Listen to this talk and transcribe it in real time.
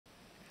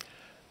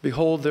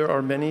Behold, there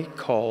are many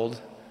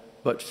called,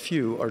 but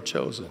few are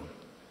chosen.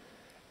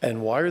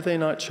 And why are they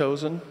not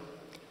chosen?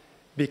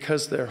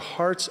 Because their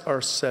hearts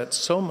are set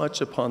so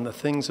much upon the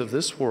things of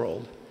this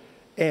world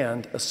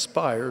and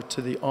aspire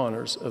to the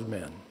honors of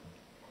men.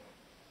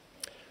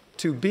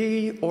 To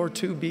be or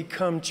to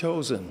become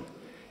chosen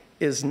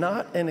is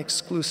not an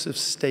exclusive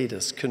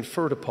status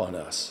conferred upon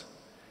us.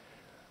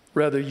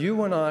 Rather,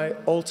 you and I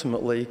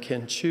ultimately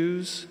can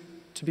choose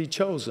to be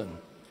chosen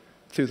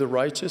through the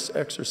righteous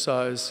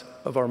exercise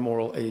of our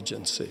moral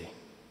agency.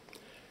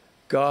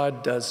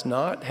 God does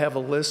not have a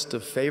list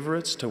of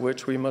favorites to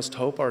which we must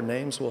hope our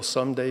names will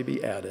someday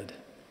be added.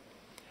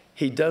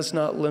 He does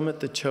not limit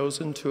the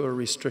chosen to a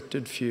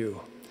restricted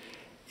few.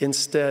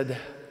 Instead,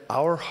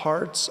 our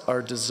hearts,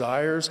 our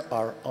desires,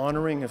 our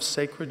honoring of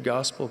sacred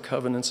gospel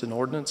covenants and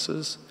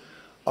ordinances,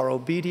 our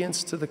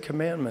obedience to the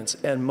commandments,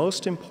 and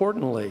most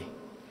importantly,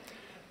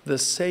 the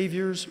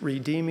Savior's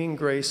redeeming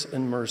grace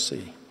and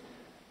mercy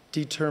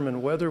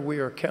determine whether we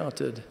are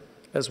counted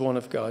as one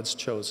of God's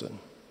chosen.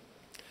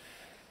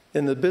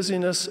 In the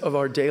busyness of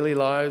our daily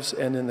lives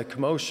and in the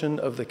commotion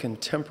of the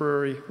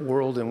contemporary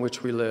world in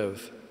which we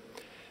live,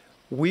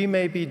 we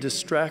may be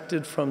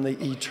distracted from the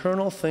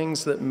eternal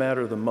things that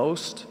matter the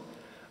most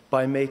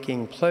by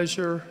making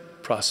pleasure,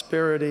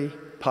 prosperity,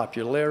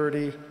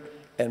 popularity,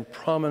 and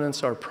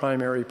prominence our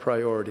primary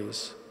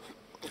priorities.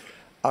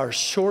 Our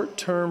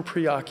short-term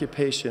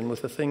preoccupation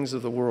with the things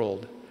of the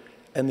world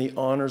and the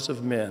honors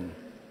of men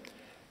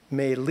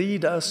may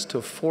lead us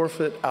to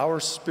forfeit our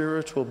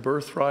spiritual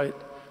birthright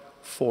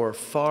for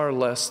far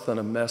less than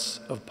a mess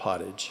of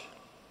pottage.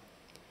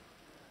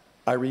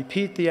 I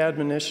repeat the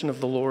admonition of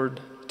the Lord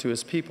to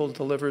his people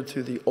delivered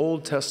through the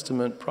Old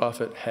Testament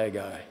prophet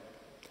Haggai.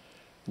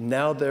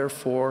 Now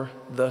therefore,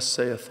 thus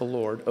saith the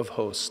Lord of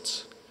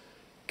hosts,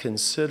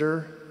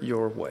 consider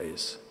your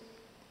ways.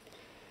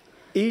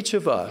 Each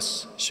of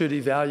us should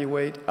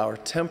evaluate our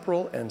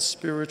temporal and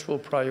spiritual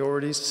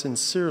priorities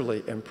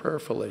sincerely and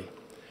prayerfully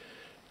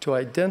to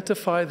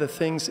identify the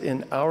things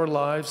in our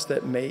lives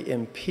that may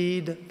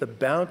impede the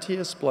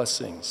bounteous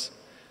blessings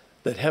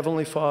that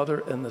Heavenly Father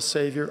and the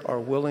Savior are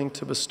willing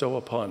to bestow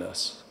upon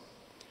us.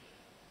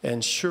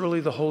 And surely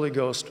the Holy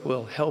Ghost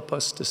will help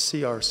us to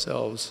see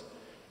ourselves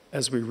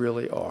as we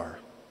really are.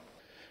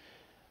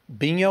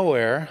 Being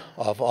aware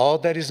of all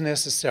that is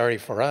necessary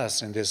for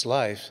us in this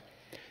life,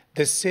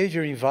 the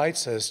Savior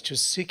invites us to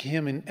seek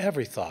him in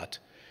every thought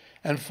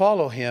and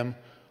follow him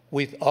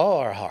with all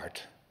our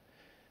heart.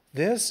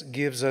 This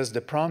gives us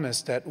the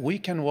promise that we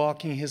can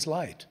walk in his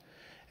light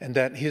and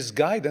that his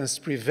guidance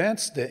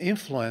prevents the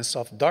influence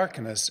of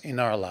darkness in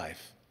our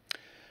life.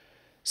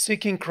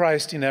 Seeking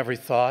Christ in every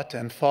thought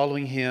and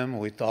following him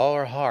with all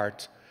our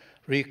heart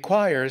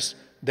requires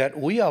that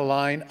we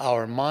align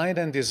our mind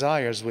and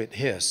desires with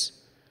his.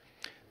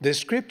 The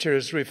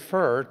scriptures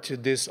refer to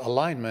this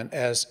alignment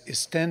as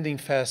standing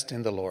fast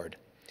in the Lord.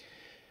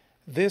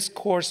 This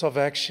course of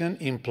action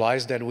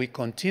implies that we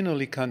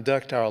continually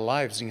conduct our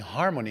lives in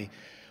harmony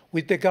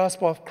with the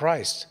gospel of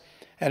Christ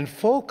and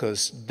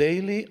focus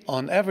daily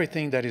on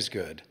everything that is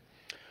good.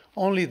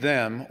 Only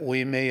then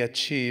we may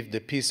achieve the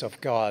peace of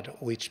God,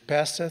 which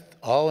passeth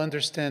all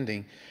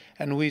understanding,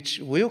 and which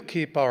will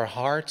keep our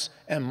hearts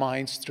and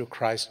minds through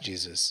Christ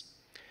Jesus.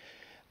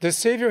 The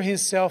Savior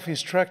himself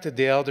instructed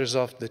the elders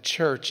of the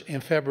church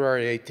in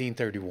February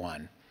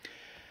 1831,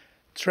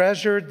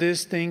 treasure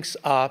these things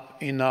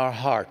up in our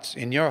hearts,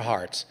 in your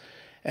hearts,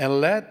 and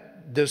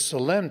let the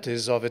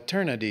solemnities of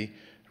eternity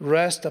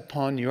rest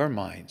upon your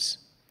minds.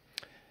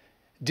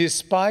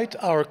 Despite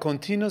our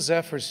continuous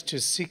efforts to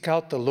seek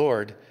out the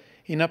Lord,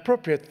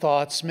 inappropriate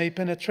thoughts may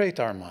penetrate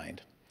our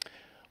mind.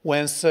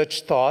 When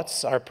such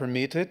thoughts are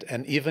permitted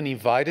and even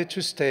invited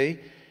to stay,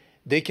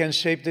 they can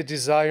shape the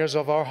desires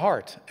of our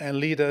heart and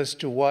lead us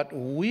to what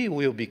we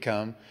will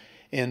become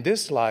in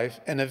this life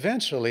and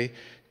eventually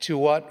to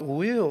what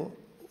we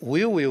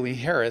will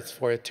inherit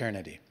for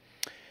eternity.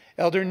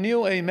 Elder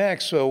Neal A.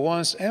 Maxwell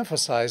once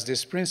emphasized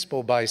this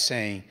principle by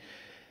saying,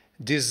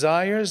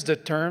 desires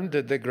determine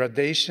the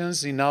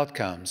gradations in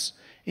outcomes,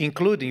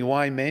 including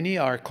why many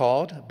are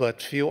called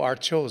but few are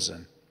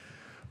chosen.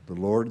 The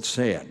Lord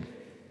said,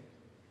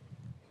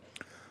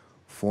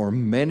 for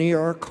many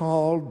are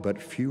called, but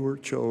few are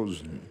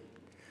chosen.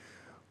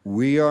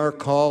 We are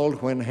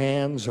called when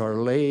hands are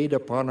laid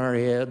upon our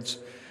heads,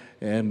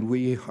 and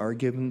we are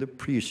given the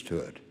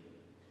priesthood.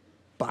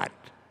 But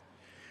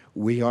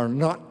we are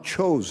not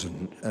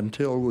chosen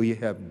until we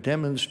have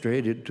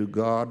demonstrated to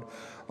God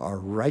our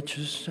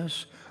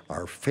righteousness,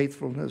 our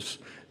faithfulness,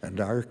 and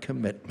our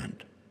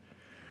commitment.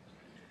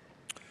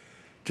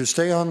 To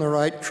stay on the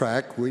right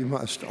track, we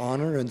must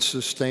honor and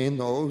sustain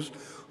those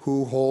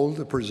who hold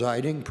the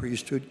presiding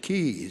priesthood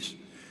keys.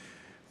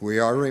 We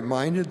are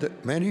reminded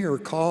that many are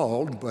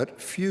called, but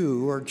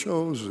few are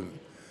chosen.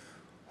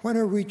 When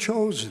are we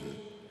chosen?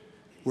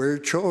 We're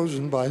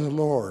chosen by the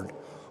Lord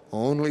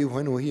only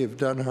when we have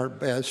done our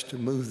best to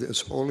move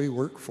this holy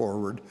work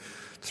forward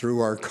through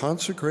our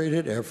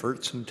consecrated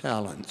efforts and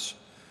talents.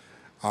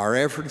 Our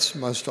efforts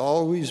must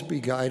always be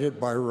guided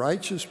by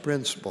righteous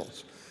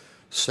principles,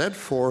 set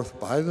forth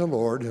by the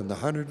Lord in the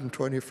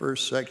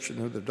 121st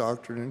section of the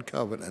Doctrine and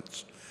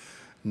Covenants.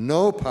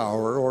 No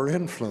power or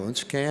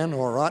influence can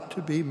or ought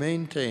to be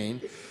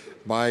maintained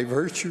by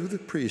virtue of the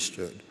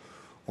priesthood,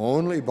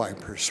 only by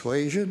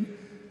persuasion,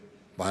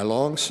 by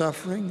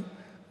long-suffering,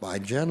 by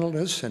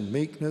gentleness and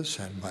meekness,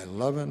 and by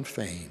love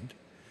unfeigned,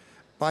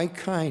 by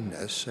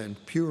kindness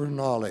and pure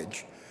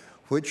knowledge,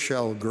 which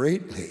shall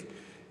greatly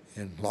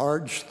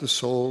enlarge the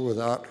soul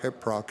without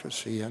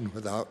hypocrisy and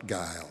without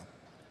guile.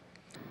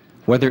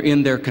 Whether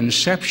in their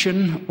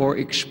conception or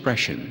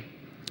expression,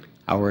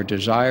 our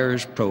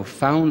desires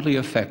profoundly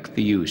affect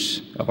the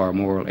use of our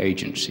moral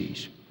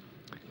agencies.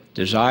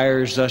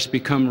 Desires thus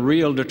become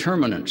real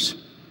determinants,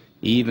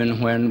 even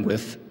when,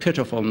 with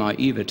pitiful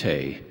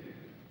naivete,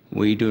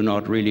 we do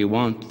not really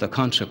want the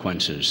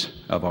consequences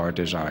of our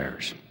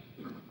desires.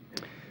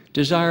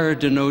 Desire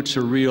denotes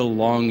a real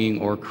longing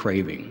or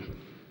craving.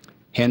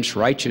 Hence,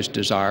 righteous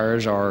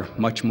desires are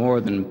much more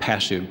than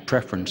passive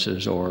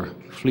preferences or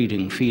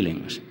fleeting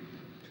feelings.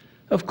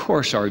 Of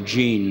course, our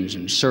genes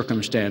and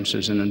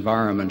circumstances and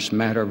environments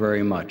matter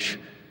very much,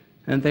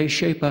 and they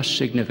shape us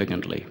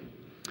significantly.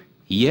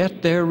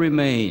 Yet there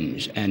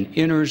remains an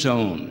inner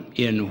zone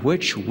in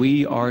which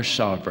we are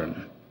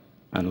sovereign,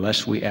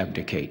 unless we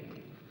abdicate.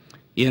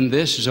 In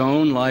this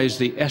zone lies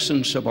the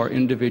essence of our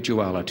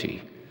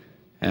individuality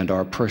and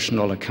our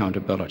personal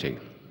accountability.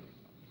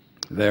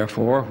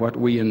 Therefore, what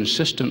we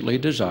insistently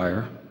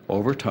desire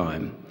over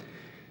time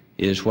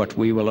is what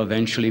we will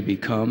eventually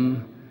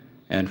become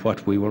and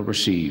what we will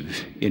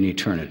receive in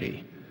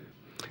eternity.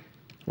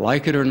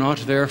 Like it or not,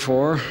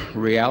 therefore,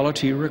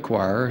 reality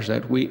requires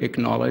that we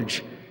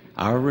acknowledge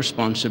our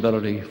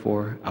responsibility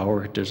for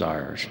our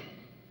desires.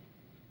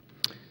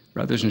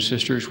 Brothers and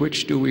sisters,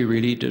 which do we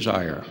really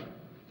desire?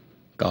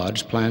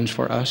 God's plans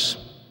for us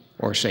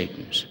or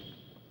Satan's?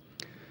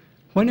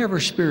 Whenever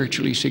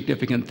spiritually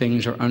significant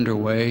things are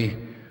underway,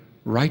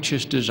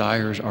 righteous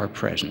desires are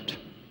present.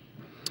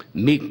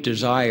 Meek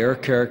desire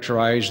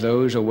characterized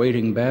those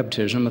awaiting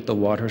baptism at the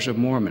waters of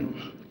Mormon.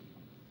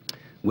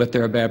 With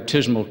their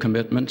baptismal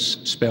commitments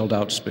spelled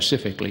out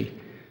specifically,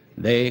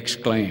 they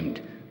exclaimed,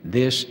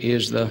 "This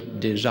is the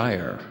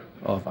desire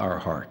of our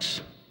hearts."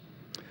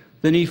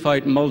 The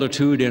Nephite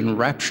multitude,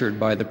 enraptured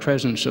by the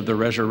presence of the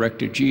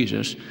resurrected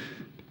Jesus,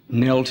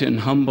 knelt in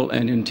humble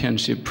and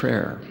intensive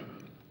prayer.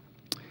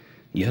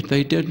 Yet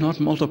they did not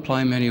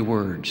multiply many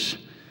words,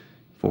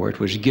 for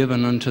it was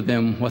given unto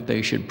them what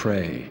they should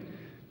pray,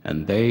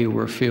 and they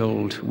were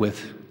filled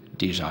with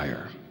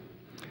desire.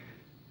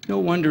 No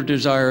wonder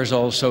desires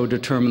also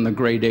determine the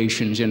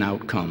gradations in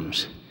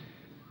outcomes,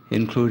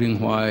 including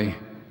why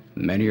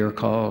many are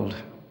called,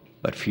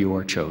 but few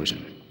are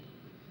chosen.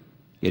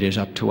 It is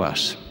up to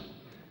us.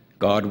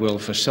 God will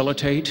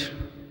facilitate,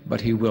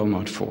 but he will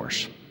not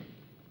force.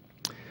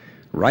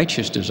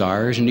 Righteous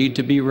desires need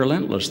to be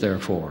relentless,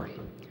 therefore,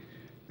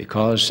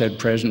 because, said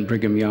President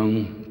Brigham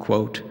Young,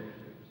 quote,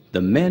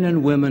 "The men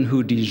and women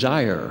who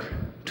desire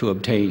to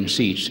obtain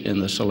seats in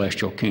the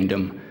celestial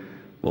kingdom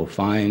will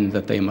find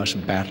that they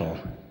must battle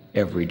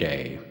every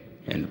day,"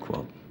 end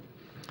quote.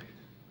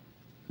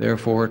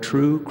 Therefore,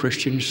 true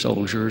Christian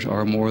soldiers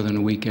are more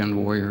than weekend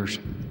warriors.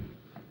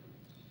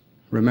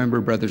 Remember,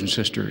 brothers and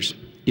sisters,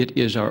 it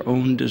is our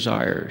own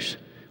desires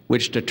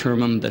which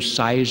determine the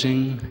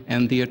sizing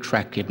and the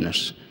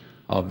attractiveness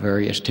of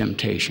various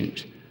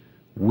temptations.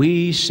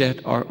 We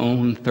set our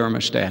own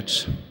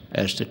thermostats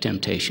as to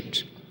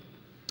temptations.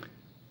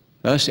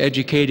 Thus,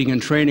 educating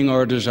and training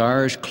our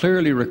desires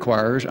clearly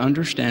requires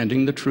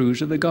understanding the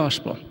truths of the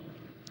gospel.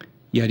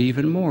 Yet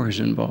even more is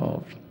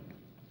involved.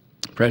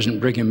 President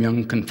Brigham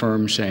Young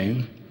confirmed,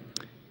 saying,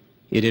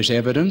 "It is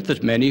evident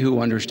that many who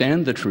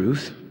understand the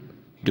truth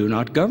do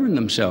not govern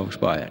themselves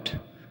by it.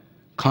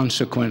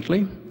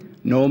 Consequently,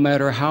 no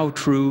matter how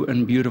true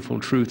and beautiful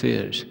truth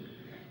is,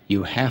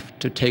 you have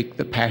to take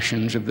the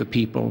passions of the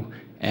people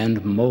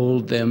and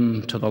mold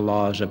them to the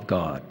laws of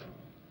God."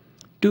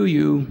 Do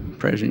you,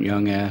 President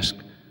Young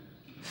asked,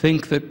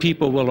 think that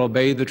people will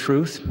obey the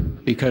truth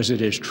because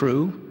it is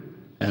true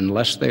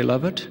unless they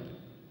love it?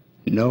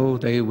 No,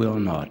 they will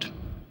not,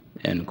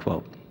 end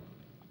quote.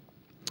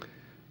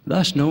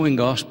 Thus, knowing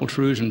gospel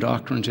truths and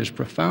doctrines is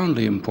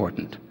profoundly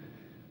important,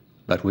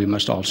 but we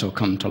must also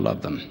come to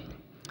love them.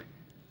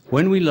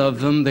 When we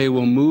love them, they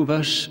will move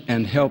us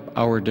and help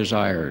our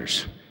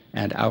desires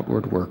and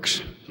outward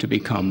works to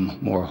become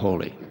more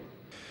holy.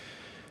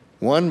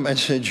 One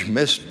message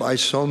missed by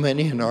so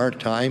many in our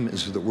time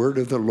is the word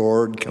of the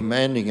Lord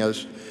commanding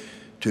us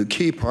to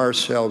keep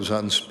ourselves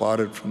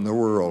unspotted from the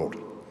world.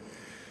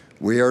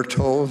 We are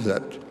told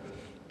that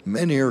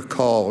many are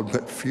called,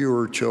 but few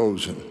are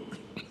chosen.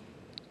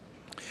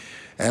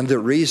 And the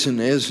reason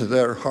is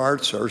their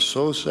hearts are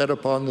so set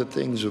upon the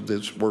things of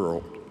this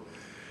world.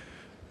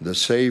 The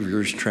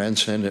Savior's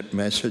transcendent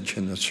message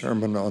in the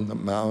Sermon on the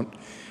Mount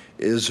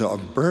is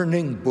of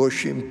burning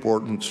bush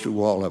importance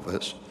to all of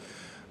us.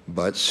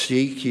 But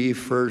seek ye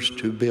first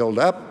to build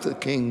up the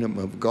kingdom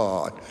of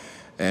God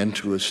and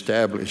to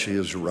establish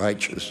his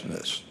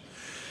righteousness.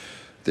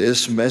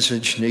 This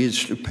message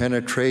needs to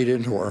penetrate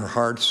into our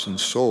hearts and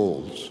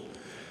souls.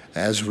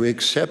 As we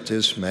accept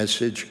this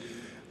message,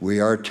 we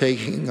are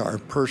taking our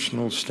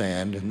personal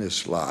stand in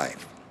this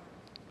life.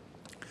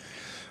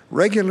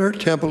 Regular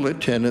temple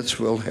attendance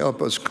will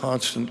help us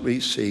constantly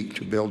seek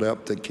to build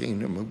up the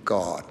kingdom of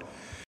God.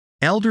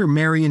 Elder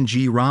Marion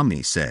G.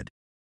 Romney said,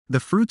 "The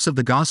fruits of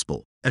the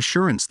gospel,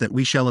 assurance that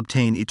we shall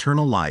obtain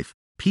eternal life,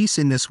 peace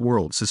in this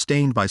world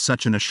sustained by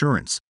such an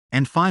assurance,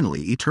 and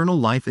finally eternal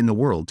life in the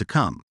world to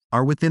come,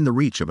 are within the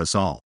reach of us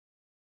all."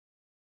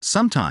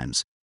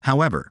 Sometimes,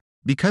 however,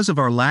 because of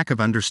our lack of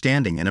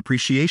understanding and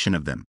appreciation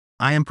of them,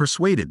 I am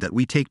persuaded that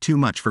we take too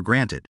much for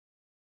granted.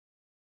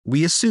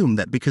 We assume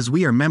that because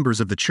we are members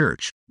of the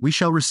church, we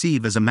shall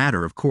receive as a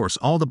matter of course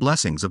all the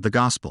blessings of the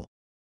gospel.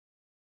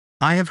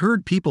 I have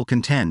heard people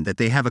contend that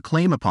they have a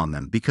claim upon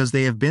them because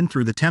they have been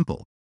through the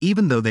temple,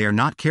 even though they are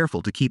not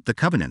careful to keep the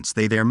covenants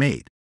they there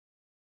made.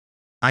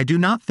 I do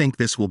not think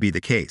this will be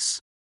the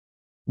case.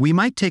 We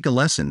might take a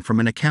lesson from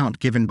an account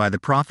given by the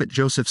prophet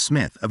Joseph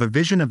Smith of a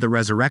vision of the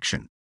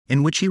resurrection,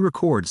 in which he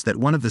records that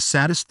one of the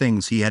saddest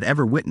things he had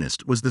ever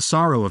witnessed was the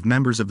sorrow of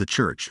members of the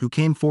church who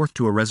came forth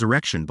to a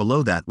resurrection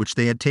below that which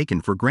they had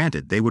taken for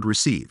granted they would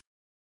receive.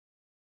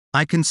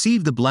 I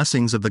conceive the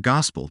blessings of the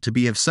gospel to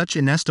be of such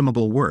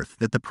inestimable worth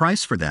that the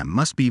price for them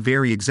must be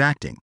very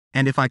exacting,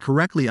 and if I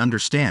correctly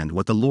understand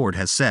what the Lord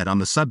has said on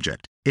the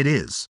subject, it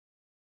is.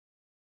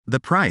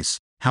 The price,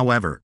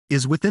 however,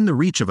 is within the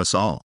reach of us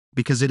all,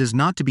 because it is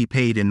not to be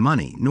paid in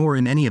money nor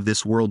in any of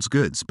this world's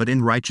goods but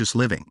in righteous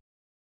living.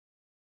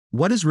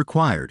 What is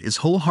required is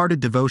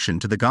wholehearted devotion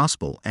to the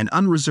gospel and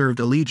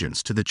unreserved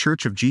allegiance to the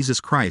Church of Jesus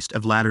Christ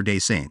of Latter-day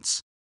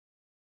Saints.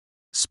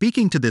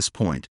 Speaking to this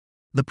point,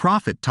 the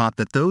prophet taught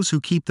that those who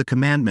keep the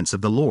commandments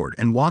of the Lord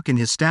and walk in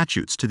his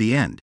statutes to the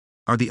end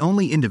are the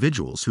only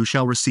individuals who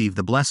shall receive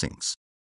the blessings.